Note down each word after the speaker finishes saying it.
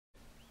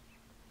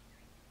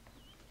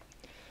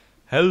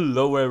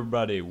Hello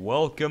everybody,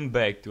 welcome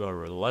back to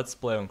our Let's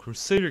Play on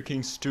Crusader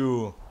Kings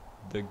 2,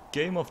 the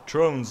Game of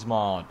Thrones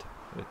mod,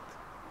 with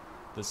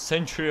the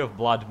Century of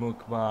Blood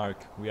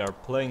bookmark. We are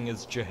playing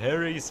as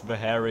Jaehaerys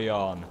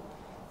Velaryon.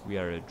 We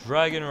are a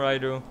dragon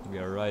rider, we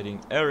are riding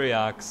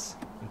Aeriax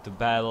into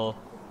battle,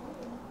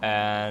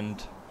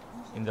 and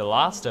in the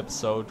last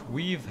episode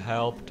we've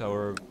helped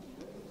our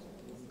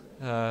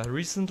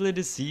recently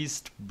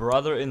deceased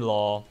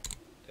brother-in-law,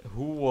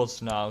 who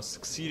was now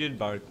succeeded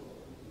by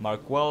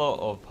Marquello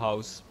of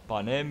House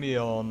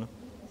Panemion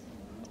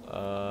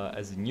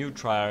as a new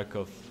Triarch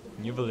of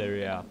New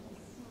Valyria.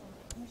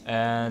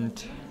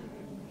 And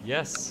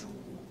yes,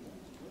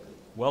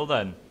 well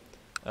then,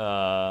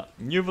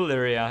 New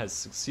Valyria has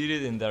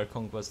succeeded in their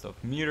conquest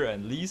of Myr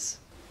and Lys.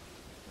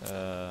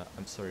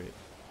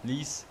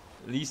 Lys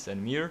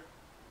and Myr.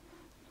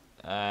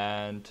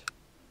 And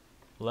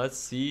let's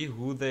see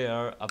who they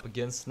are up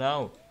against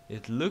now.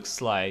 It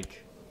looks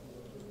like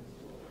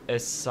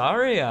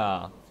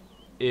Esaria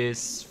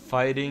is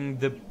fighting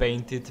the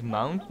Painted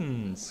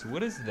Mountains.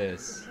 What is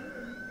this?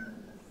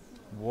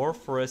 War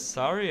for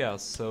Esaria.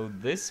 So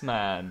this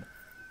man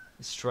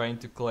is trying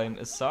to claim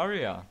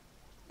Esaria.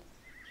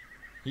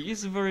 He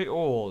is very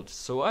old,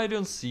 so I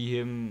don't see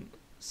him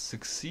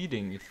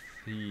succeeding if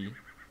he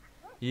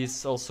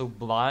is also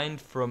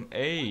blind from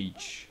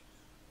age.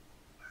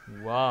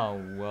 Wow,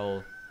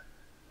 well,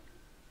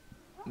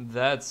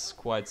 that's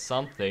quite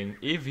something.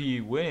 If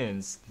he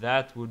wins,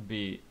 that would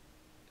be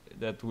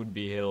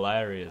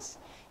hilarious.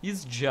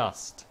 He's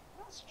just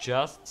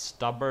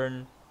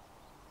stubborn,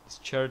 he's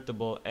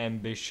charitable,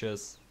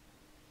 ambitious,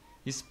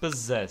 he's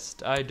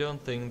possessed. I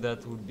don't think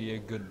that would be a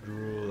good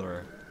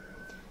ruler.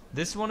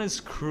 This one is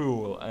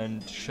cruel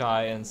and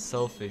shy and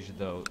selfish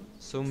though,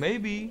 so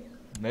maybe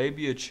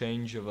a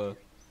change of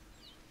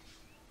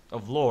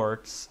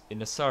lords in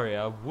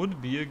Esaria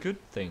would be a good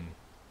thing.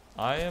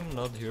 I am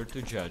not here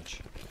to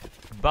judge,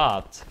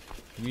 but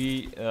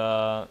we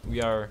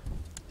are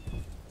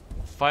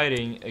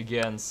fighting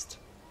against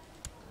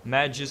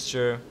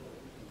Magister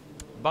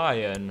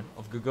Bayan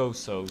of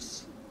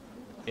Gogossos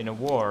in a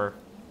war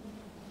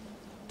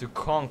to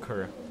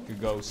conquer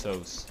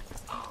Gogossos,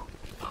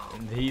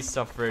 and he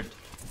suffered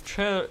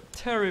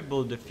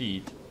terrible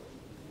defeat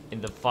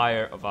in the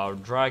fire of our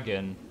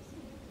dragon,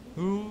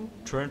 who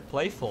turned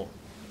playful,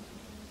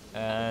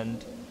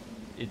 and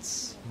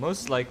it's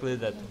most likely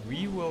that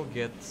we will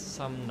get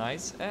some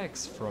nice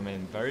eggs from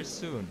him very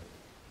soon.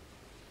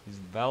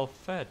 He's well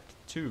fed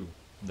too.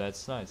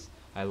 That's nice.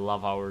 I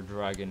love our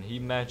dragon. He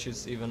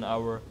matches even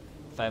our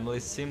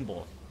family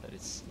symbol.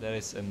 That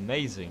is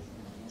amazing.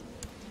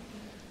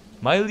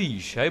 My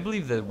liege, I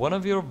believe that one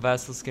of your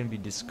vassals can be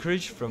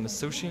discouraged from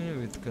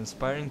associating with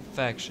conspiring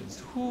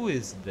factions. Who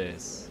is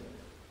this?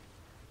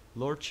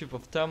 Lordship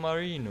of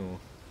Tamarinu.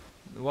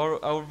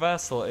 Our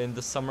vassal in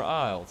the Summer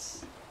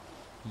Isles.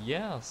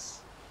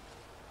 Yes.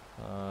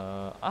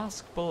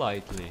 Ask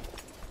politely.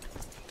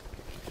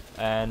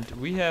 And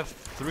we have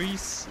three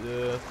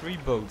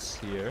boats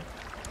here,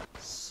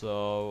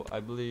 so I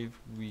believe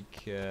we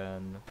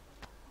can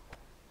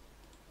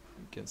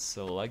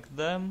select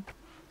them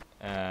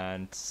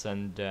and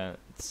send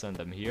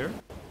them here.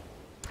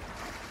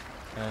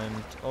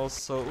 And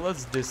also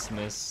let's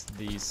dismiss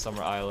the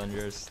Summer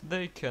Islanders.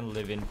 They can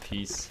live in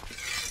peace.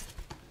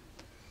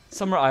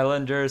 Summer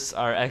Islanders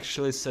are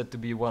actually said to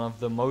be one of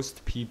the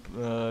most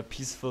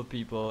peaceful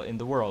people in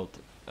the world.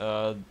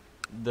 The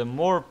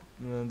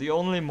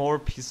only more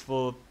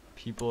peaceful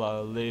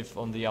people live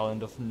on the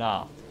island of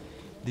Nath.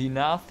 The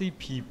Nathi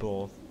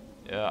people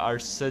are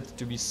said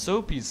to be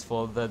so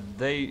peaceful that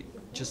they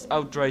just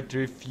outright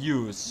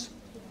refuse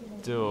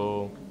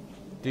to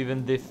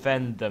even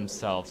defend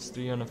themselves,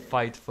 to even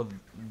fight for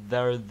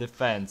their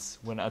defense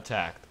when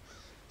attacked.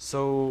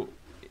 So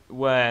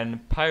when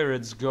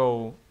pirates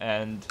go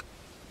and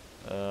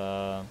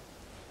on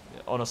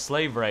a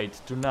slave raid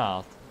to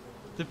Nath,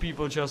 the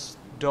people just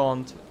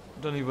don't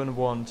even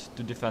want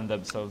to defend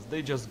themselves.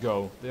 They just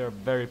go. They are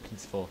very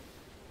peaceful.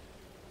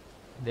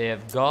 They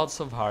have gods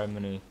of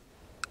harmony.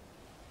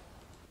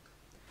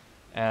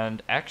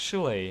 And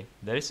actually,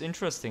 that is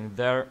interesting.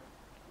 The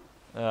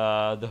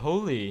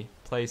holy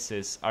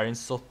places are in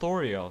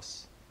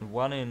Sothoryos,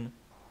 one in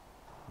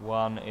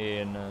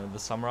the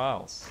Summer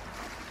Isles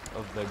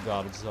of the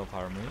gods of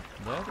harmony.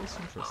 That is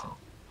interesting.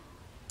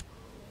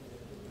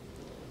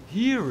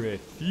 He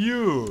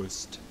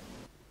refused.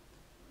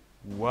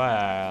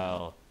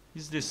 Well,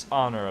 he's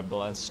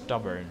dishonorable and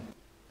stubborn.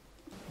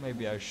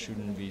 Maybe I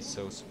shouldn't be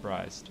so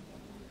surprised.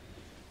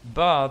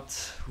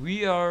 But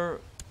we are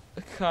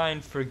a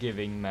kind,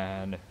 forgiving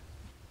man.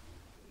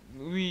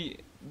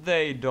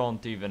 They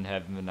don't even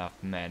have enough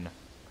men.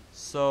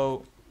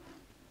 So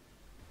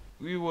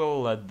we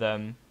will let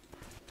them.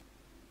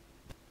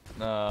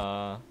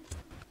 Oh,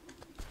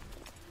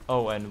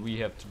 and we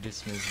have to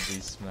dismiss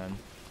these men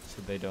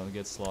so they don't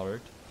get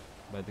slaughtered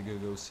by the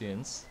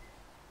Gogosians.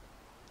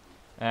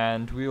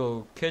 And we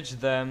will catch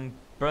them,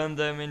 burn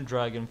them in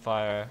dragon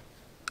fire,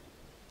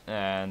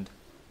 and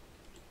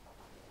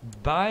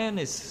Bayan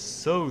is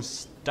so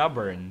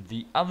stubborn.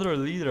 The other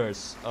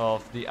leaders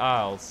of the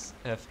Isles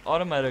have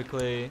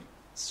automatically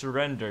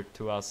surrendered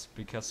to us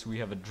because we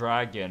have a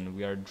dragon.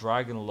 We are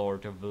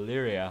Dragonlord of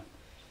Valyria.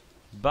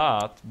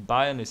 But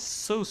Bayan is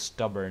so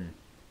stubborn.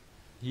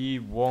 He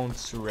won't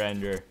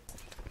surrender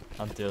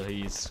until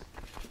he's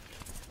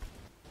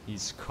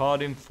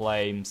caught in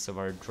flames of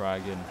our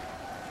dragon.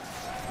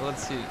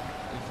 Let's see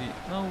if he...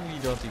 No, we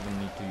don't even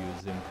need to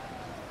use him.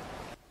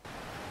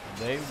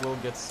 They will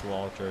get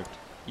slaughtered,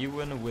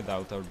 even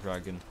without our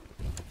dragon.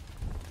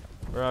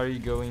 Where are you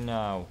going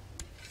now?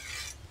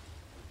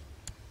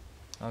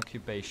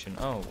 Occupation.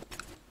 Oh,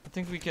 I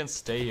think we can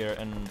stay here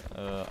and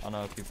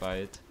unoccupy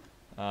it.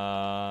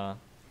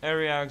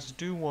 Aeriax,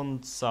 do you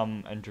want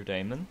some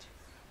entertainment?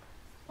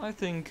 I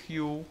think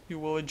you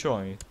will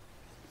enjoy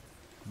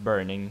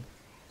burning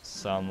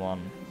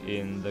someone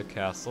in the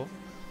castle.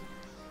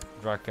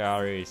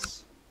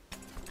 Dracarys.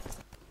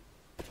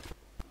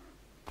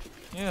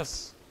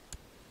 Yes.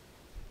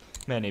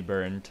 Many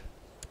burned.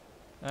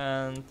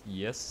 And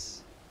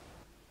yes.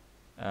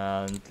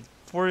 And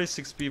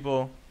 46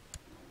 people.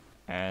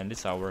 And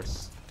it's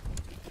ours.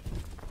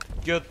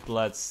 Good,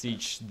 let's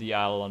siege the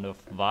island of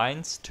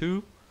Vines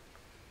too.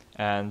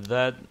 And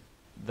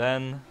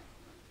then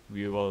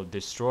we will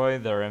destroy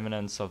the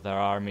remnants of their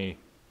army.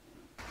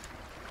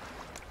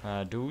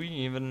 Do we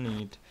even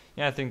need...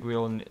 Yeah, I think we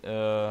will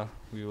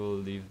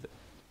leave.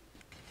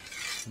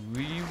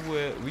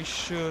 We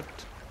should...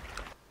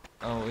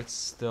 Oh, it's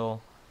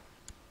still...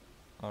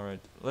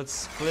 Alright, let's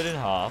split in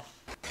half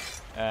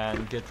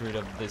and get rid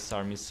of this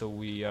army so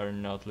we are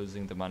not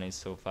losing the money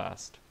so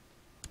fast.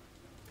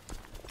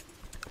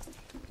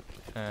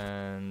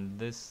 And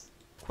this...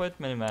 Quite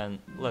many men,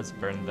 let's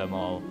burn them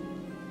all.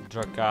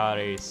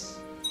 Dracarys.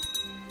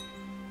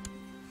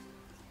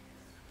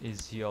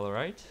 Is he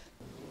alright?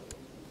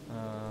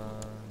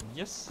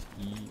 Yes,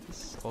 he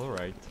is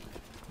alright.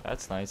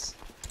 That's nice.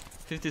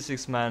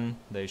 56 men,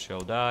 they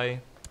shall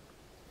die.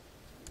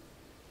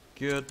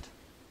 Good.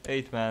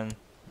 8 men,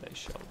 they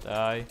shall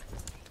die.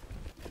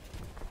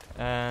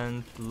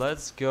 And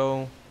let's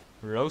go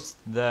roast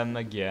them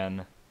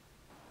again.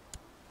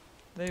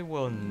 They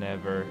will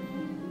never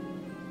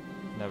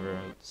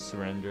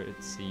surrender,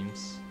 it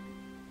seems.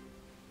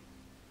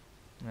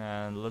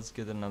 And let's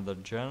get another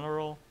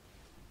general.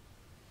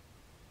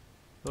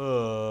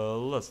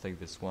 Let's take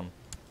this one.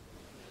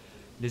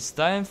 It's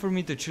time for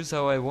me to choose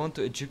how I want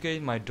to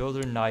educate my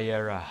daughter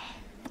Nyera.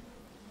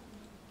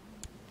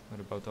 What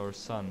about our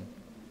son?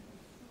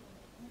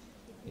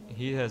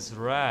 He has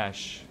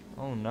rash.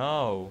 Oh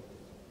no.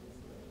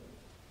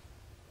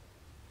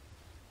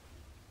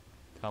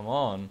 Come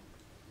on.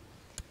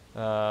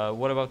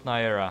 What about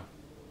Nyera?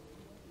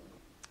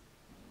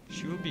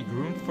 She will be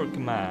groomed for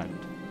command.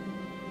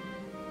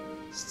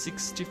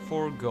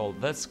 64 gold,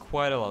 that's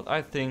quite a lot.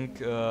 I think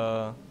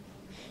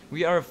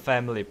we are a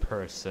family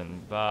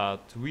person, but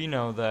we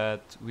know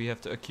that we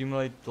have to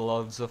accumulate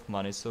loads of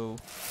money, so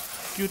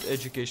good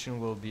education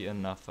will be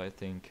enough, I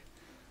think.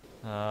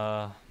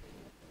 Can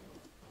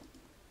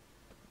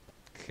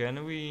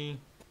we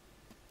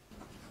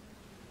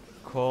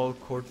call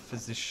court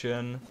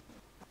physician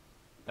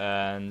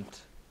and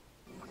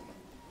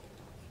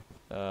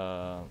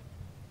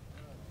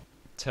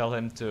tell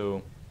him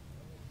to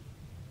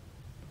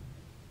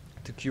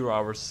cure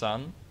our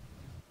son?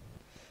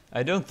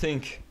 I don't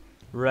think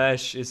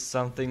rash is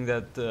something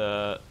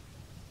that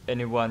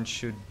anyone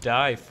should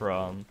die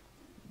from,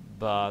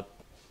 but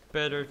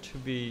better to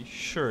be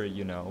sure,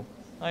 you know.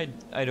 I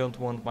don't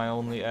want my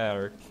only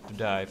heir to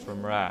die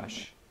from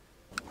rash.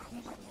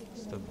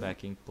 Stop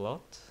backing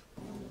plot.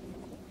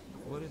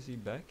 What is he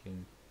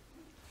backing?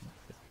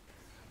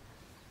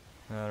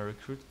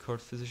 Recruit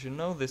court physician.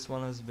 No, this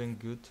one has been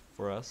good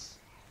for us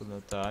for the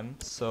time.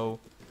 So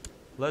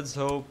let's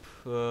hope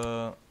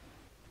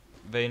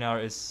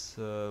Aenar is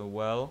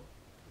well.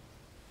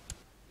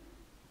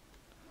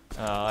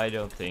 I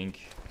don't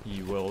think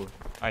he will.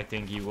 I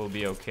think he will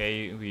be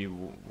okay. He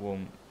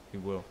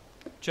will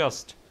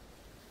just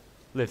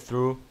live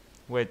through.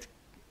 Wait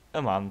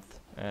a month,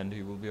 and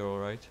he will be all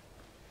right.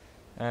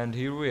 And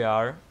here we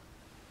are.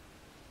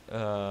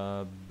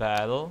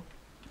 Battle.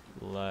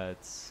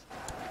 Let's.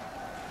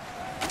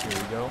 Here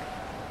we go.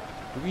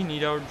 Do we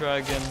need our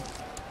dragon?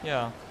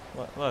 Yeah.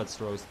 Let's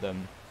roast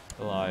them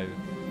alive.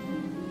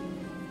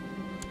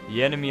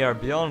 The enemy are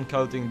beyond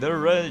counting. Their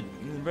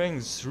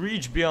rings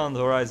reach beyond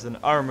the horizon,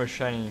 armor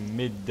shining in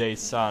midday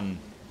sun.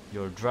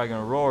 Your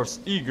dragon roars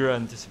eager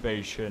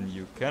anticipation.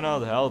 You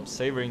cannot help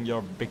savoring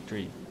your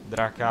victory.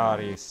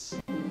 Dracarys.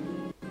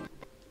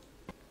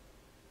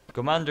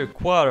 Commander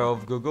Qohor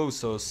of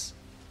Gogosos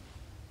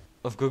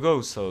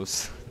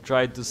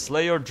tried to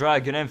slay your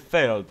dragon and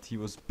failed. He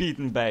was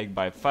beaten back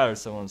by fire,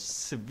 someone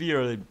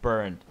severely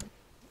burned.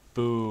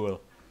 Fool.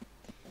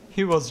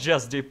 He was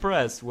just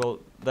depressed. Well,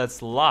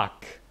 that's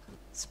luck.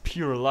 It's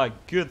pure luck.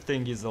 Good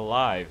thing he's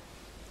alive.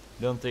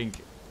 Don't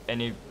think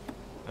he's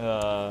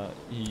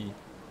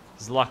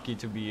lucky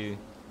to be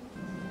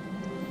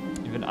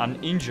even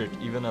uninjured,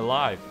 even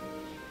alive.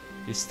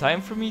 It's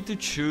time for me to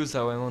choose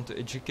how I want to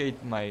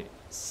educate my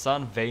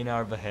son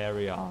Vaynar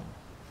Vaharion.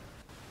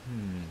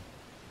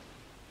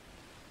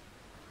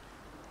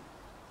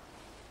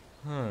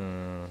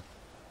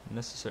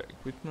 Necessary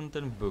equipment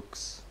and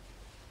books.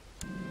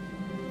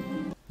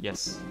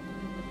 Yes.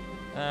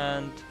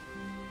 And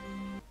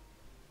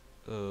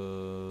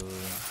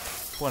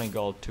 20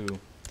 gold too.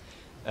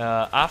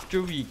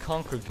 After we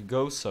conquer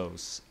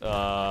Gogossos,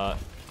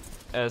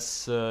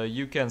 as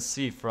you can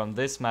see from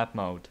this map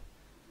mode,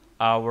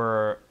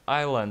 our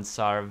islands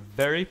are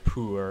very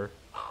poor,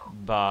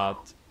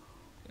 but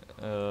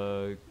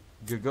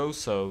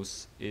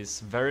Gogossos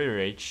is very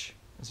rich.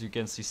 As you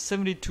can see,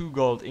 72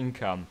 gold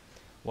income,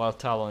 while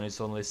Talon is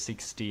only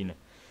 16.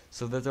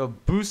 So that will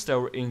boost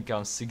our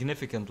income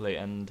significantly,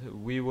 and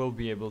we will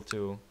be able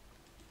to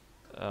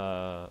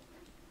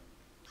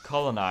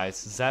colonize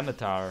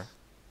Zamatar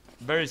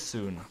very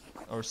soon,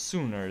 or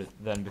sooner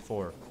than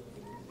before.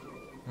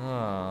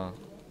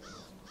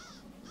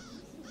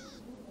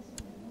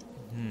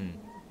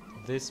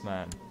 This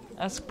man.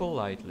 Ask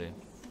politely.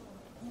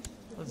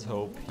 Let's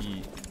hope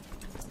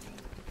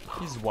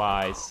he's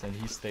wise and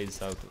he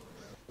stays out.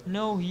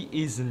 No, he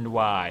isn't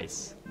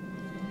wise.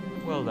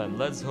 Well then,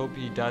 let's hope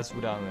he dies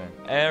without an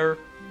heir,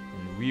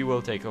 and we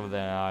will take over the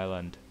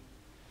island.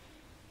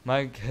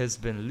 Mike has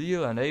been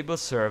loyal and able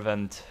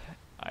servant.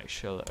 I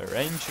shall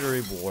arrange a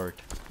reward.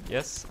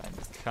 Yes, I'm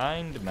a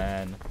kind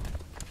man.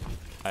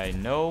 I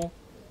know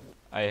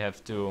I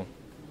have to...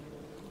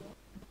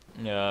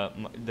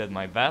 that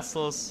my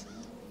vassals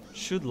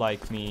should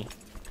like me.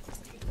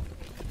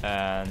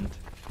 And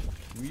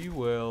we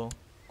will,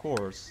 of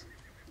course...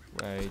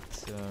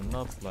 Wait,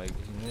 not like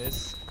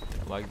this,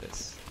 like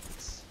this.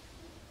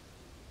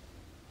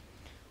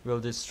 We'll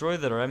destroy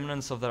the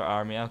remnants of their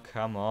army. Oh,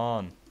 come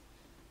on.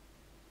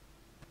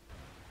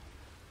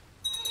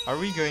 Are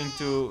we going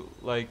to,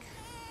 like,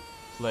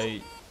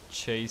 play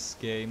chase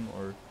game,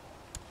 or...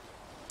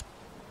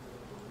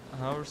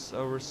 How's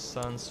our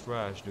son's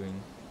Rash doing?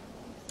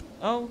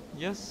 Oh,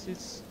 yes,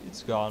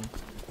 it's gone.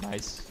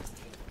 Nice.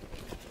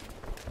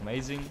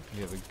 Amazing.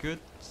 We have a good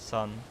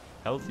son,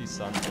 healthy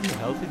son, and a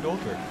healthy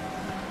daughter.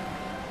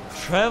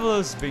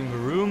 Travelers bring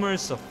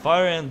rumors of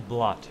fire and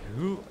blood.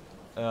 Who,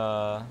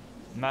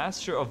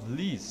 Master of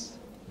Lys,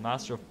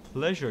 Master of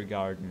Pleasure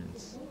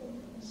Gardens,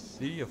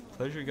 City of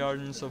Pleasure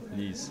Gardens of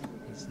Lys.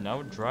 He's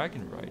now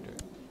Dragon Rider.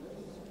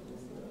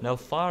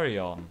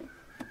 Nelfarion.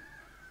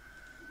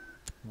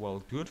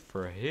 Well, good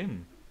for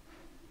him.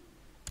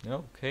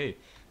 Okay,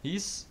 he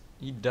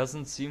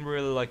doesn't seem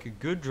really like a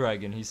good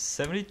dragon. He's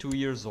 72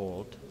 years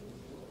old,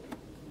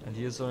 and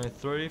he is only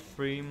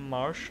 33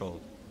 martial.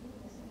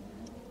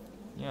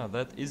 Yeah,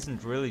 that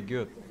isn't really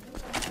good.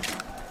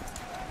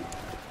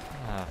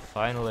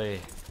 Finally.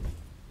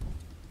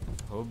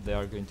 Hope they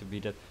are going to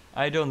beat it.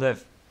 I don't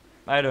have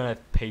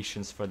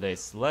patience for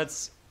this.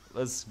 Let's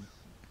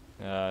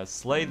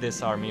slay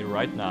this army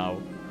right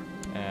now.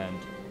 And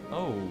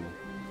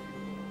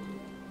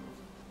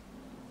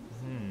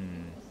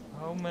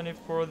how many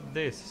for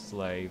this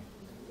slave?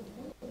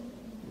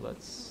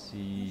 Let's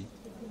see.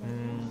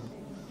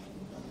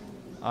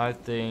 I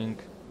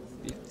think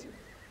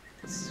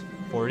it's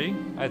 40.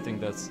 I think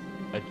that's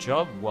a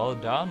job well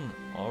done.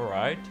 All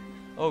right.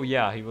 Oh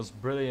yeah, he was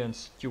brilliant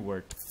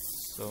steward,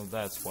 so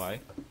that's why.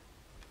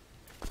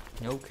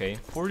 Okay,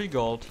 40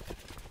 gold.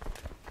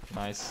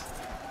 Nice.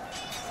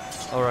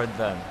 Alright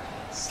then,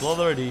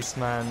 slaughter these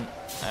men,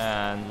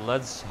 and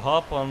let's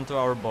hop onto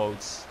our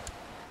boats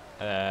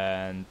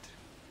and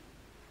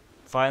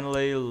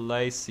finally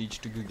lay siege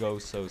to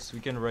Gogossos. We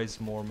can raise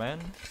more men.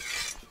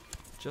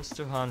 Just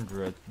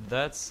 200.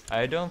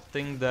 I don't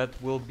think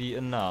that will be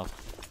enough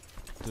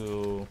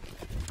to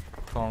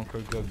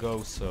conquer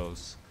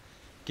Gogossos.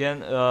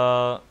 Again,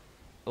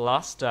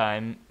 last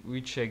time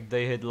we checked,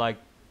 they had like,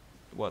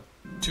 what,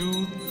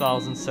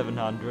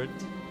 2,700?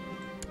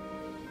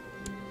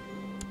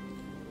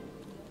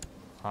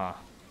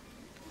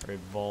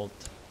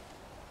 Revolt.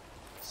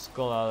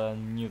 Skull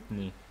and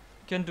mutiny.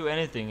 Can't do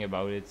anything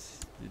about it,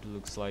 it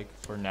looks like,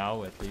 for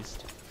now at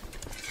least.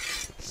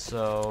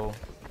 So...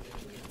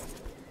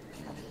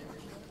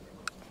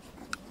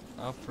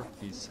 Offer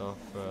peace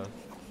offer.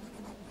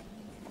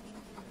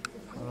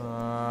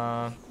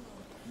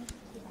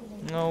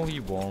 No, he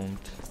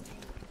won't.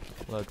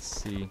 Let's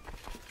see.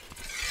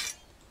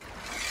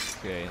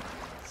 Okay,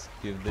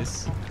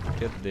 let's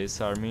get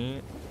this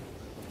army.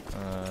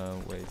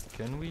 Wait,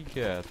 can we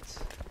get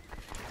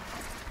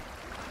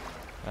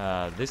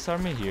this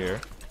army here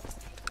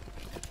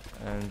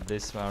and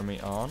this army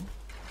on?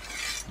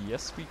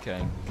 Yes, we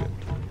can. Good.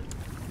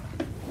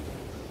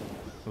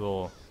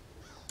 Oh,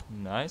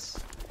 nice.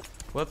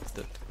 What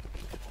the?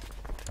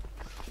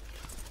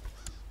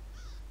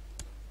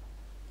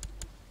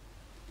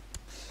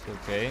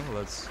 Okay,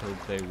 let's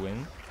hope they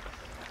win.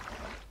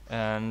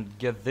 And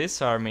get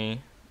this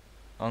army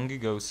on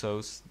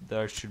Gogossos.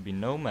 There should be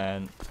no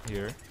man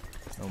here.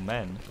 No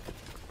men.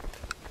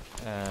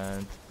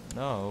 And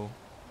no.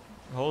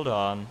 Hold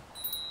on.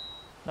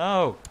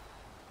 No!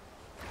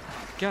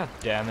 God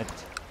damn it.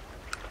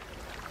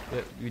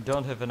 We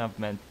don't have enough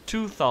men.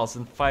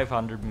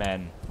 2,500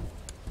 men.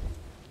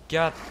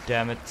 God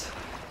damn it.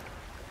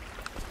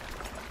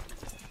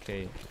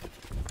 Okay.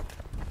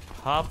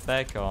 Hop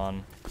back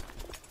on.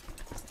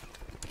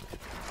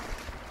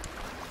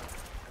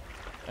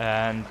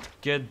 And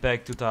get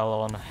back to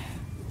Talon.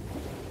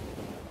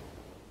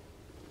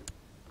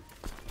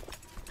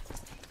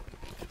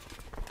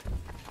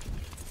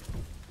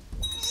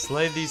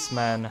 Slay these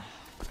men.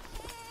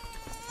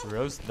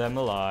 Roast them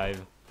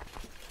alive.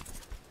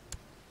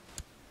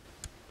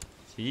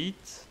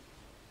 Feet?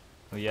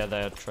 Oh yeah,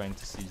 they are trying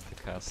to seize the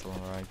castle,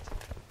 right?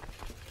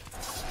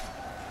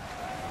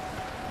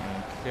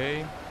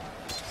 Okay.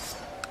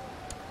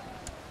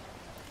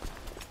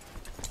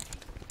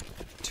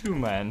 2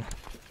 men.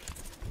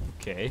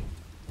 Okay.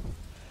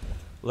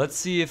 Let's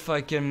see if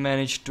I can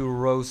manage to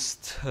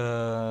roast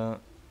them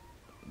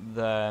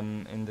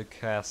in the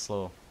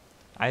castle.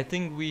 I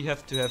think we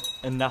have to have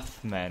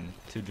enough men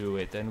to do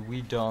it, and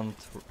we don't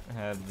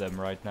have them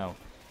right now.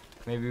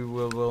 Maybe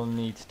we will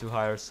need to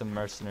hire some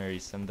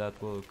mercenaries, and that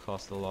will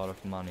cost a lot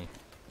of money.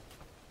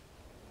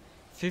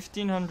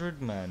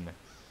 1,500 men.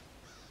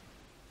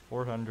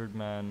 400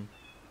 men.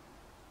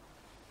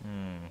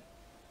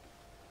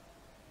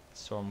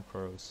 Storm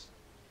crows.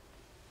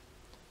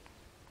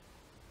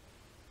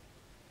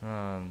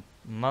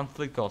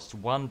 Monthly cost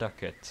 1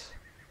 ducat.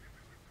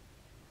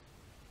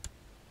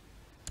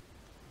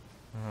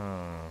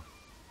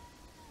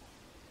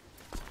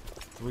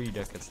 3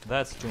 ducats.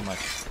 That's too much.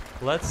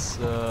 Let's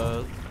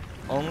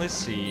only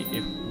see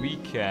if we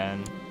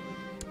can.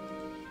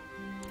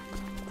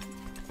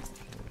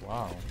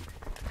 Wow.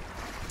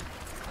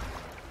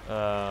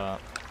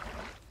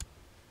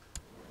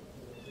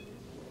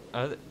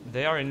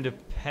 They are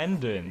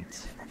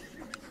independent.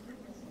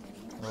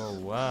 Oh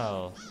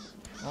wow.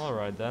 All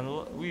right then.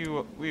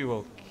 We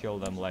will kill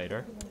them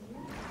later.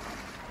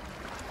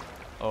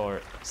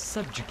 Or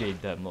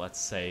subjugate them, let's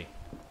say.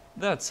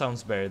 That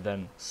sounds better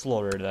than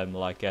slaughter them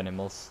like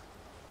animals.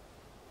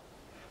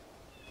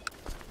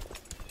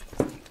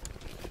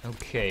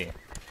 Okay,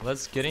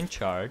 let's get in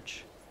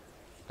charge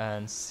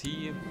and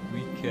see if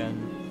we can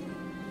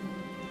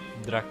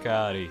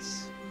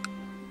Dracaris.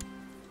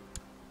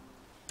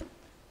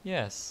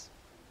 Yes.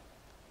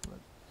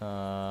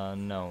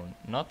 No,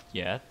 not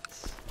yet.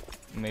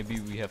 Maybe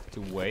we have to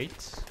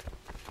wait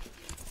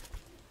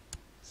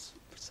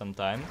some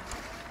time.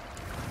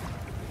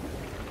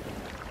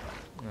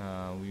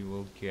 We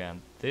will get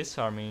this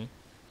army.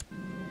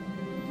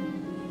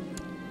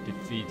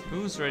 Defeat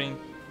who's reigning?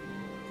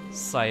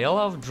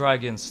 Saela of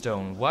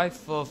Dragonstone,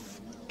 wife of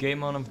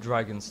Gaemon of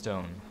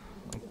Dragonstone.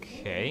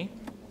 Okay.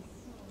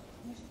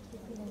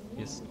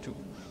 Yes,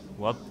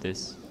 what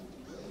this?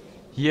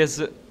 He has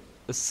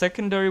a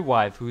secondary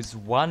wife who is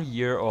 1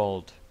 year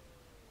old.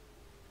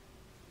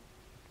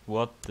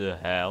 What the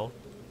hell?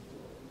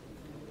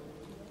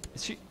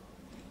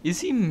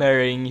 Is he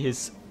marrying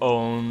his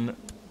own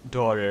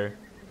daughter?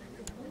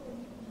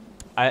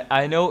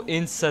 I know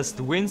incest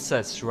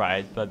wincest,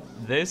 right? But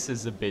this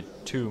is a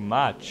bit too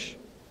much.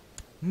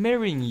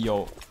 Marrying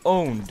your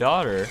own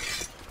daughter?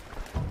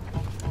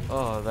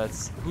 Oh,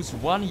 who's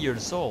 1 year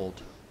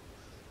old?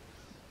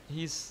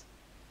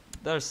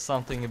 There's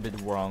something a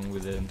bit wrong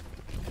with him,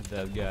 with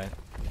that guy.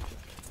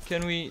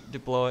 Can we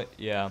deploy?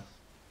 Yeah.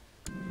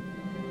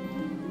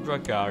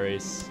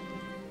 Dracaris.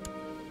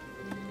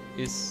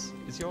 Is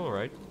he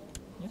alright?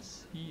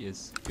 Yes, he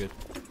is good.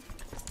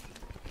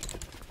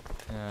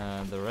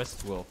 The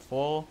rest will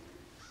fall.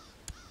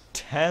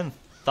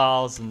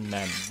 10,000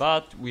 men,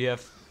 but we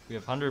have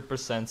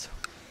 100%.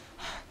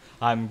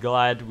 I'm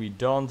glad we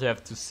don't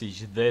have to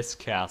siege this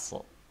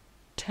castle.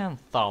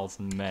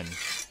 10,000 men.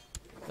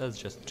 That's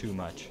just too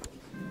much.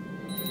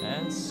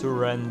 And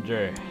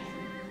surrender.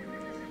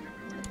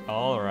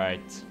 All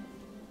right.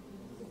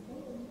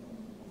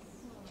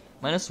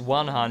 Minus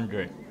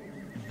 100.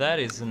 That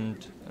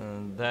isn't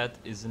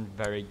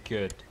very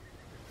good.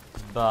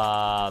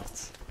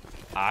 But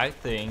I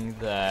think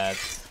that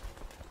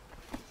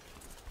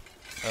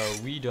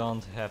we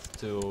don't have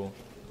to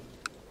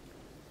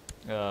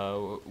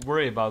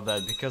worry about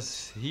that,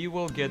 because he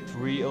will get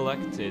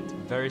re-elected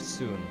very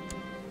soon.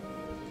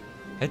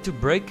 Had to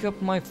break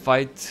up my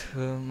fight,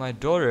 my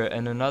daughter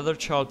and another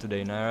child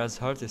today. Naira's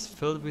heart is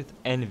filled with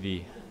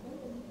envy.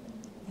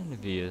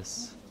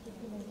 Envious.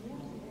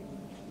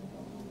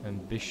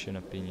 Ambition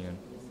opinion.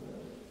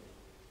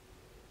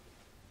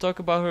 Talk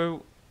about her.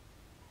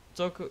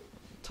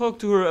 Talk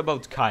to her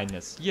about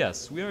kindness.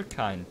 Yes, we are a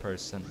kind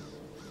person.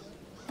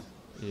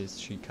 Is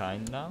she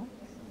kind now?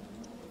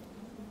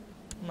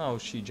 No,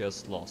 she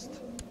just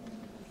lost.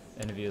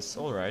 Envious,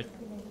 alright.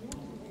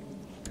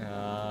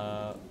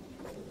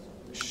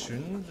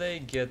 Shouldn't they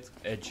get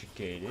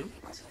educated?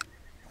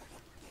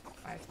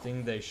 I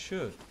think they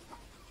should.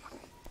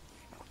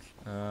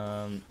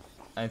 I'm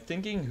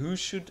thinking who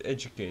should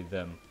educate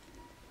them.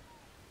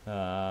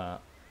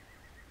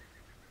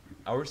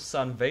 Our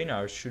son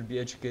Vanar should be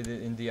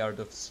educated in the art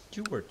of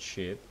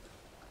stewardship.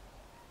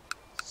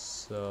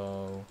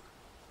 So...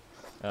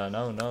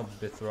 no,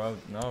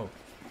 betrothed, no.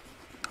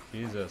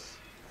 Jesus.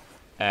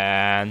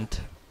 And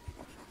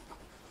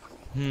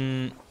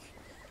it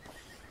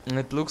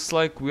looks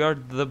like we are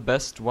the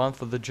best one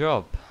for the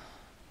job.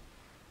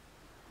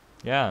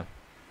 Yeah.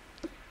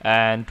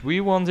 And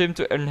we want him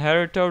to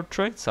inherit our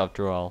traits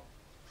after all.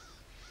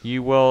 He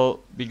will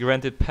be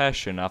granted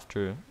passion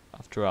after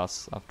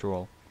us, after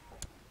all.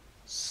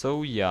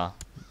 So yeah,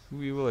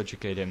 we will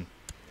educate him.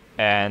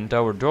 And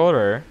our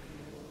daughter,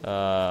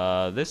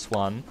 this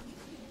one,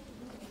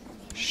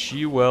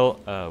 she will,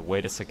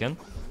 wait a second.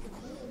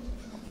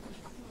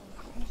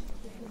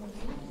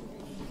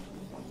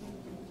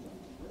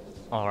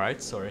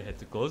 Alright, sorry, I had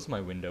to close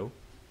my window.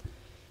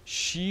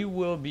 She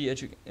will be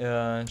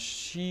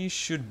she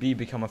should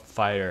become a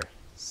fighter,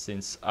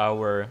 since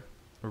our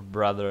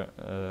brother,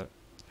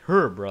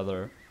 her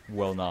brother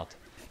will not.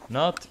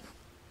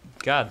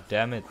 God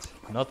damn it,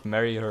 not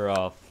marry her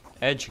off,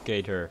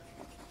 educate her.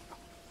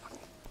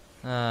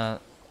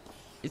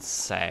 It's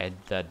sad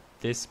that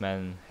this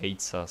man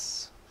hates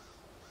us.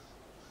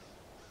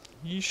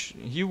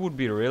 He would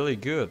be really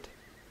good.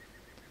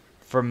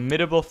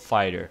 Formidable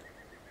fighter.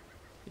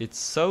 It's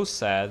so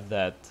sad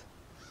that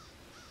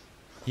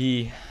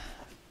he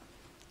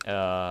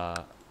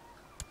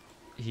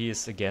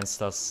is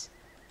against us.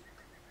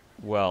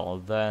 Well,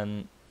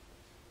 then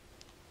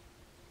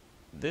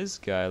this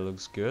guy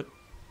looks good.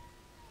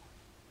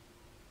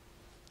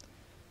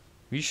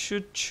 We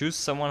should choose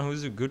someone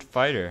who's a good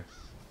fighter.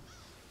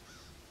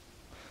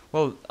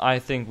 Well, I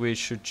think we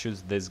should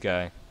choose this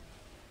guy.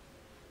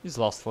 He's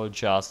lustful,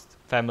 just,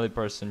 family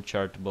person,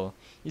 charitable.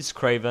 He's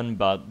craven,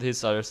 but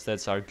his other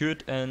stats are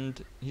good,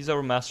 and he's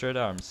our master at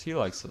arms. He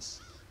likes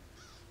us.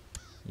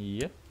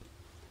 Yep.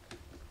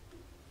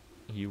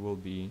 She will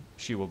be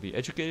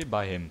educated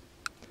by him.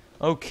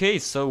 Okay,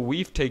 so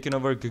we've taken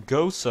over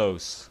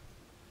Gogosos.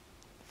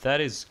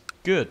 That is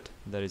good.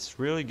 That is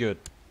really good.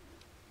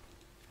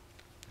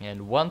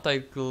 And one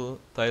title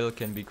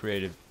can be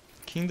created.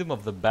 Kingdom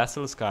of the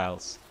Basilisk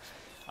Isles.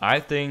 I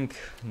think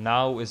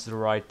now is the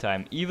right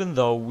time. Even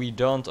though we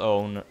don't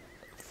own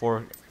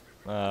four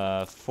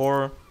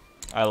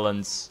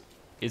islands,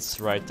 it's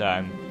the right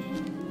time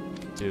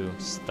to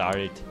start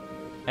it.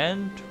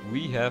 And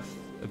we have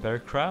a better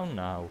crown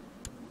now.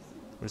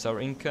 Where's our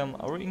income?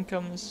 Our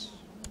income is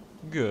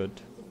good.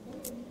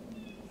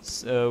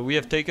 We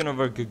have taken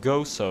over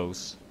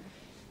Gogosos,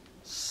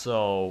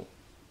 so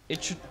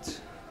it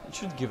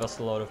should give us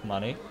a lot of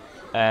money.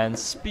 And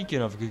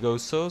speaking of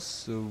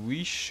Gogosos,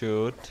 we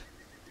should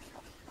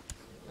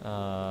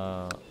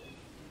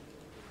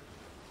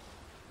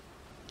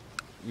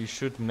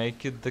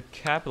make it the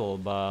capital,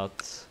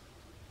 but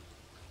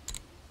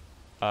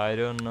I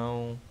don't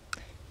know.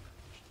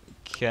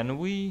 Can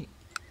we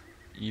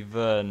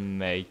even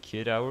make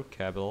it our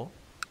capital?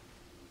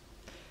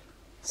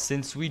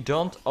 Since we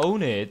don't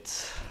own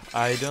it,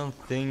 I don't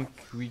think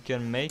we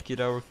can make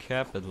it our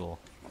capital.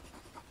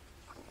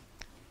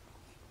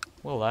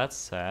 Well, that's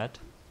sad.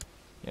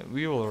 Yeah,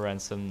 we will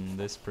ransom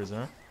this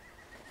prisoner.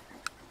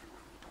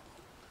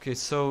 Okay,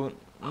 so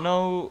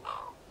no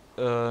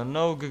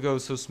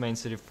Gogosos main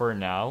city for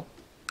now.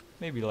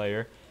 Maybe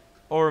later.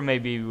 Or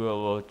maybe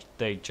we'll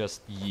take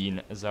just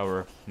Yin as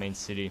our main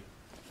city.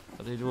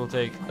 But it will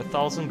take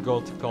 1,000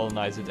 gold to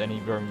colonize it, and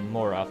even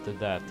more after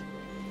that.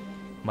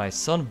 My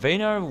son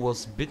Vaynor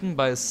was bitten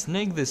by a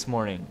snake this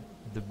morning.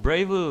 The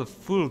brave little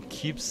fool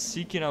keeps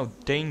seeking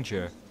out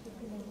danger.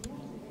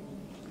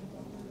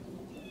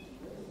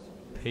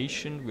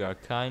 Patient, we are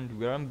kind,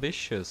 we are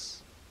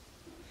ambitious.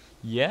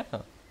 Yeah.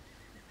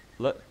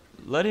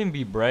 Let him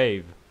be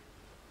brave.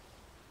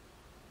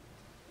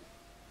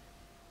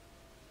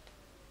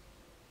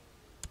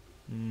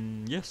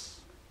 Yes.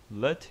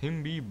 Let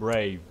him be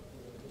brave.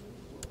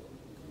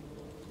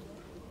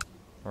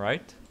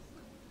 Alright.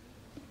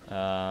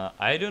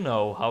 I don't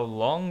know how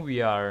long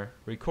we are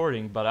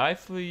recording, but I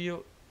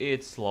feel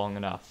it's long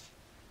enough.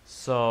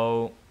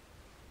 So,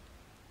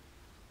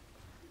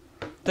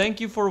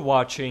 thank you for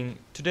watching.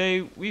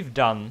 Today we've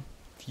done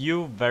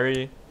few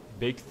very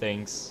big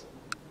things.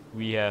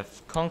 We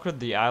have conquered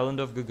the island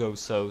of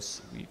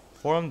Gogosos, we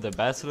formed the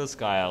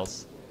Basilisk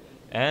Isles,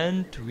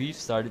 and we've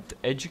started to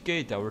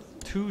educate our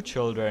 2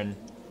 children.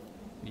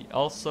 We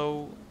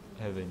also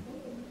have a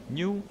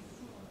new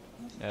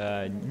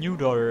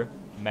daughter,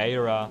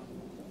 Mayra.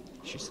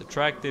 She's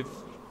attractive,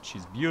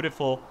 she's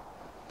beautiful,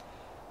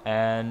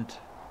 and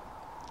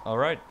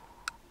alright,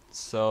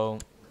 so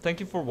thank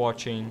you for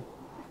watching,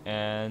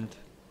 and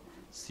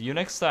see you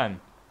next time.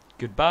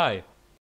 Goodbye.